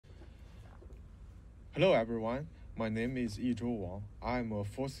Hello everyone, my name is Yizhou Wang. I'm a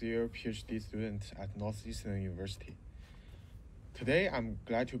fourth-year PhD student at Northeastern University. Today I'm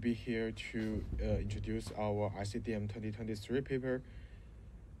glad to be here to introduce our ICDM 2023 paper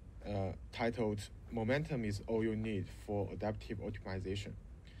titled Momentum is All You Need for Adaptive Optimization.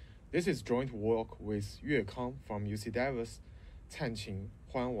 This is joint work with Kang from UC Davis, Zhang,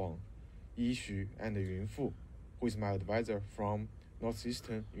 Huan, Wang, Yizhou, and Yulun, who is my advisor from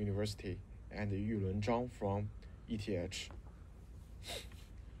Northeastern University, and Yulun Zhang from ETH.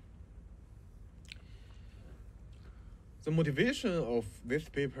 The motivation of this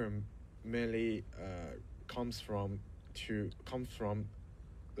paper mainly comes from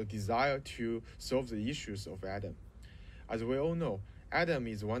the desire to solve the issues of Adam. As we all know, Adam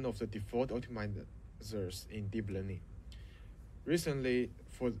is one of the default optimizers in deep learning. Recently,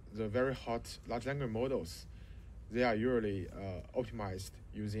 for the very hot large language models, they are usually optimized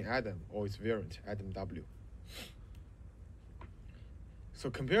using Adam or its variant, AdamW. So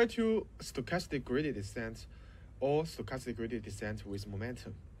compared to stochastic gradient descent or stochastic gradient descent with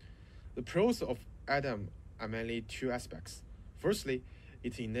momentum, the pros of Adam are mainly two aspects. Firstly,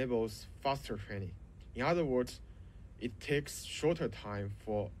 it enables faster training. In other words, it takes shorter time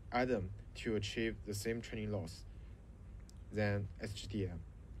for Adam to achieve the same training loss than ICDM.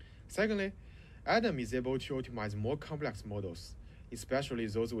 Secondly, Adam is able to optimize more complex models, especially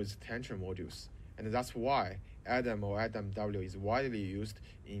those with tensor modules, and that's why Adam or AdamW is widely used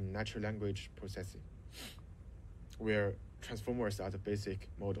in natural language processing, where transformers are the basic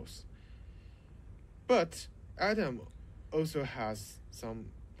models. But Adam also has some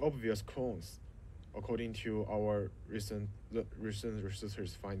obvious cons, according to our recent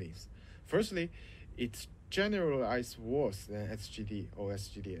researchers' findings. Firstly, it's generalized worse than SGD or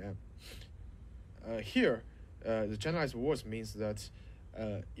SGDM. Here, the generalized worse means that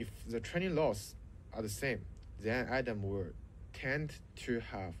if the training loss are the same, then Adam will tend to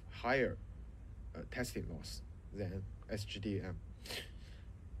have higher testing loss than SGDM.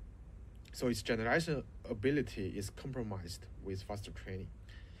 So its generalization ability is compromised with faster training.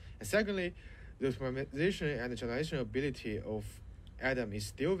 And secondly, the optimization and generalization ability of Adam is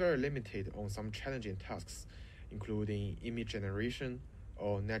still very limited on some challenging tasks, including image generation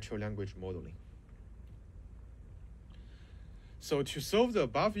or natural language modeling. So to solve the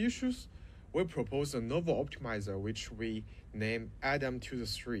above issues, we propose a novel optimizer which we name Adam to the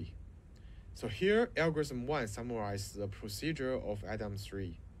 3. So here, algorithm 1 summarizes the procedure of Adam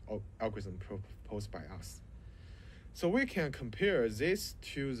 3 algorithm proposed by us. So we can compare this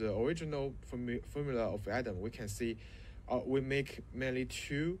to the original formula of Adam. We can see we make mainly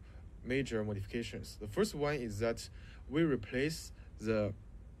two major modifications. The first one is that we replace the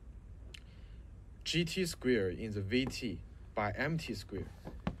GT square in the VT by MT square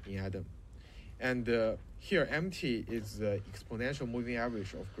in Adam. And here MT is the exponential moving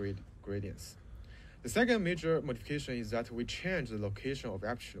average of gradients. The second major modification is that we change the location of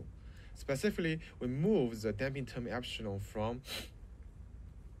epsilon. Specifically, we move the damping term epsilon from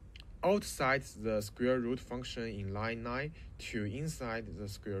outside the square root function in line 9 to inside the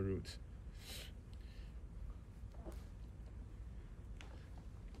square root.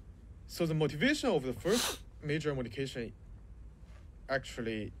 So the motivation of the first major modification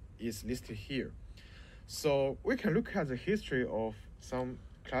actually is listed here. So we can look at the history of some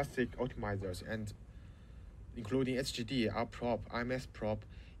classic optimizers, and including HGD, RProp, IMSprop,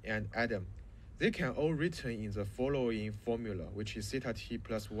 and Adam. They can all written in the following formula, which is theta t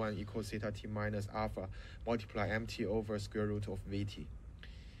plus 1 equals theta t minus alpha multiply mt over square root of vt.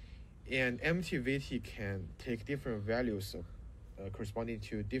 And mt vt can take different values corresponding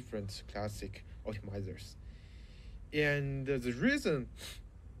to different classic optimizers. And the reason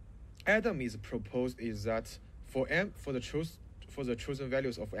Adam is proposed is that for the chosen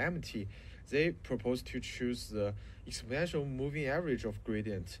values of mt, they propose to choose the exponential moving average of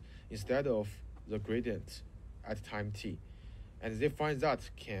gradient instead of the gradient at time t, and they find that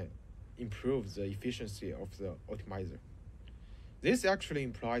can improve the efficiency of the optimizer. This actually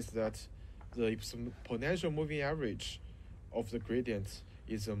implies that the exponential moving average of the gradient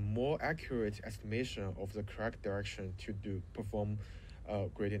is a more accurate estimation of the correct direction to perform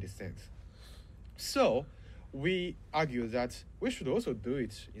gradient descent. So we argue that we should also do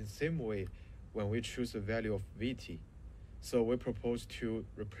it in the same way when we choose the value of Vt. So we propose to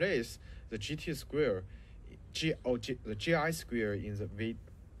replace the GT square, the GI square in the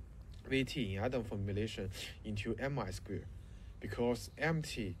Vt in Adam formulation into Mi square, because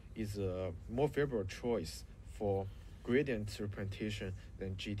MT is a more favorable choice for gradient representation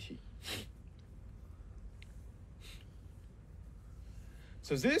than GT.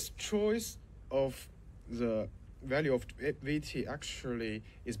 So this choice of the value of VT actually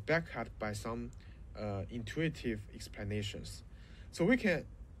is backed up by some intuitive explanations. So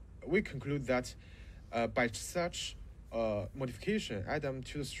we conclude that by such modification, Adam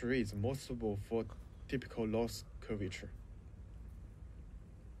to the 3 is most suitable for typical loss curvature.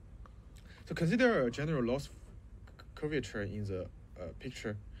 So consider a general loss curvature in the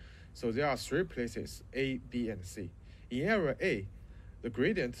picture. So there are 3 places, A, B, and C. In area A, the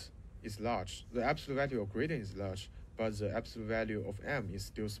gradient is large. The absolute value of gradient is large, but the absolute value of M is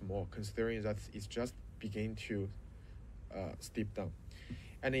still small, considering that it's just beginning to steep down.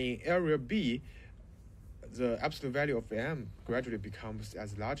 And in area B, the absolute value of M gradually becomes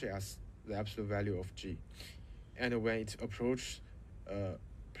as large as the absolute value of G. And when it approaches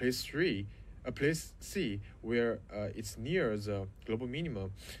place C, where it's near the global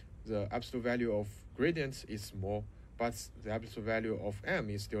minimum, the absolute value of gradient is small, but the absolute value of M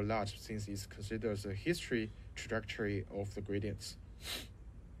is still large, since it considers the history trajectory of the gradients.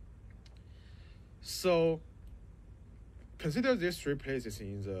 So consider these 3 places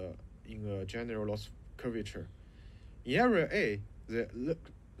in a general loss curvature. In area A,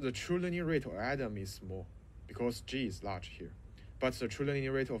 the true learning rate of Adam is small because G is large here. But the true learning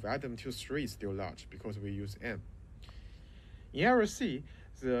rate of Adam to 3 is still large because we use M. In area C,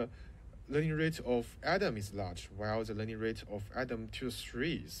 the learning rate of Adam is large, while the learning rate of Adam to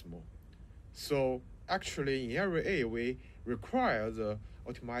 3 is small. So actually in area A, we require the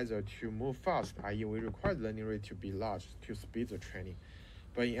optimizer to move fast, i.e. we require the learning rate to be large to speed the training.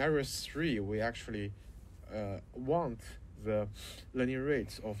 But in area 3, we actually want the learning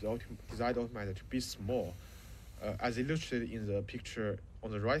rate of the desired optimizer to be small. As illustrated in the picture on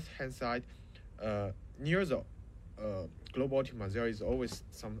the right-hand side, near the global optima, there is always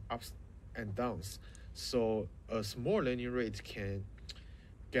some ups and downs. So a small learning rate can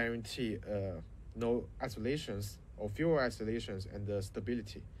guarantee no isolations or fewer isolations and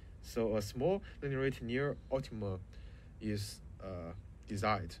stability. So a small learning rate near optima is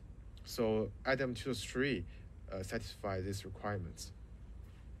desired. So Adam 2 to 3 satisfy these requirements.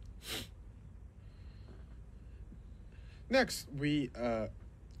 Next, we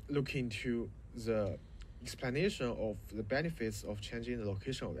look into the explanation of the benefits of changing the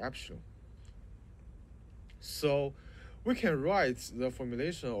location of the epsilon. So we can write the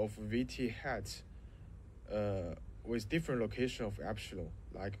formulation of VT hat with different location of epsilon,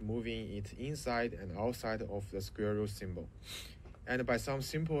 like moving it inside and outside of the square root symbol. And by some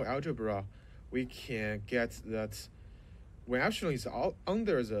simple algebra, we can get that when epsilon is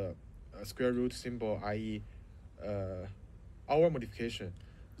under the square root symbol, i.e. Our modification,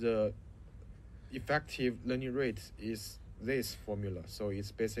 the effective learning rate is this formula. So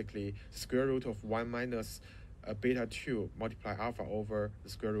it's basically square root of 1 minus beta 2 multiply alpha over the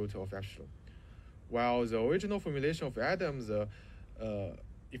square root of epsilon. While the original formulation of Adam, the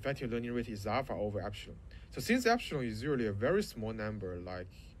effective learning rate is alpha over epsilon. So since epsilon is usually a very small number, like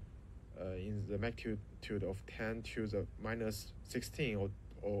in the magnitude of 10 to the minus 16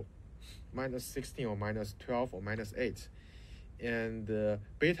 or minus 16 or minus 12 or minus 8, and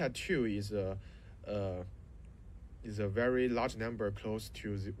beta 2 is a very large number close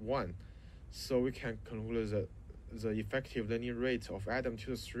to 1. So we can conclude that the effective learning rate of Adam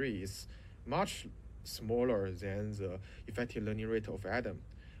 2 to 3 is much smaller than the effective learning rate of Adam,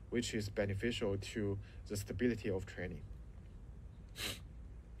 which is beneficial to the stability of training.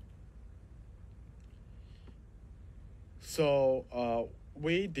 So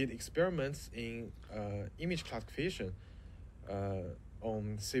we did experiments in image classification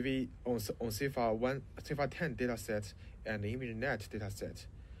on CIFAR 10 dataset and ImageNet dataset.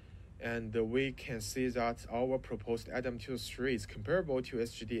 And we can see that our proposed Adam 2 to 3 is comparable to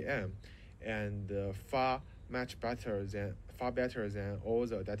ICDM and far better than all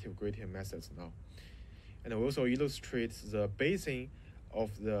the adaptive gradient methods now. And we also illustrate the basing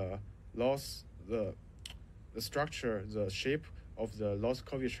of the loss, the structure, the shape of the loss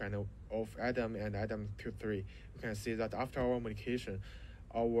curvature of Adam and Adam 2 3. We can see that after our modification,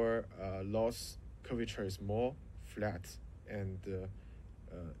 our loss curvature is more flat and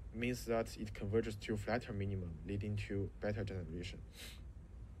means that it converges to flatter minimum, leading to better generation.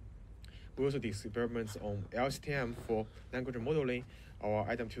 We also did experiments on ICDM for language modeling. Our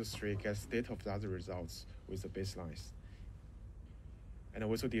Adam 2 3 gets state-of-the-art results with the baselines. And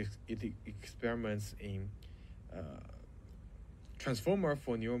we also did experiments in transformer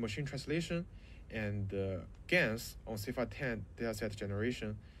for neural machine translation and GANs on CIFAR 10 dataset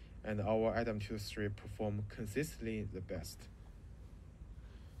generation, and our Adam 2 3 perform consistently the best,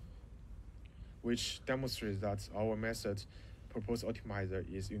 which demonstrates that our method proposed optimizer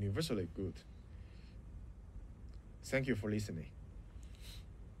is universally good. Thank you for listening.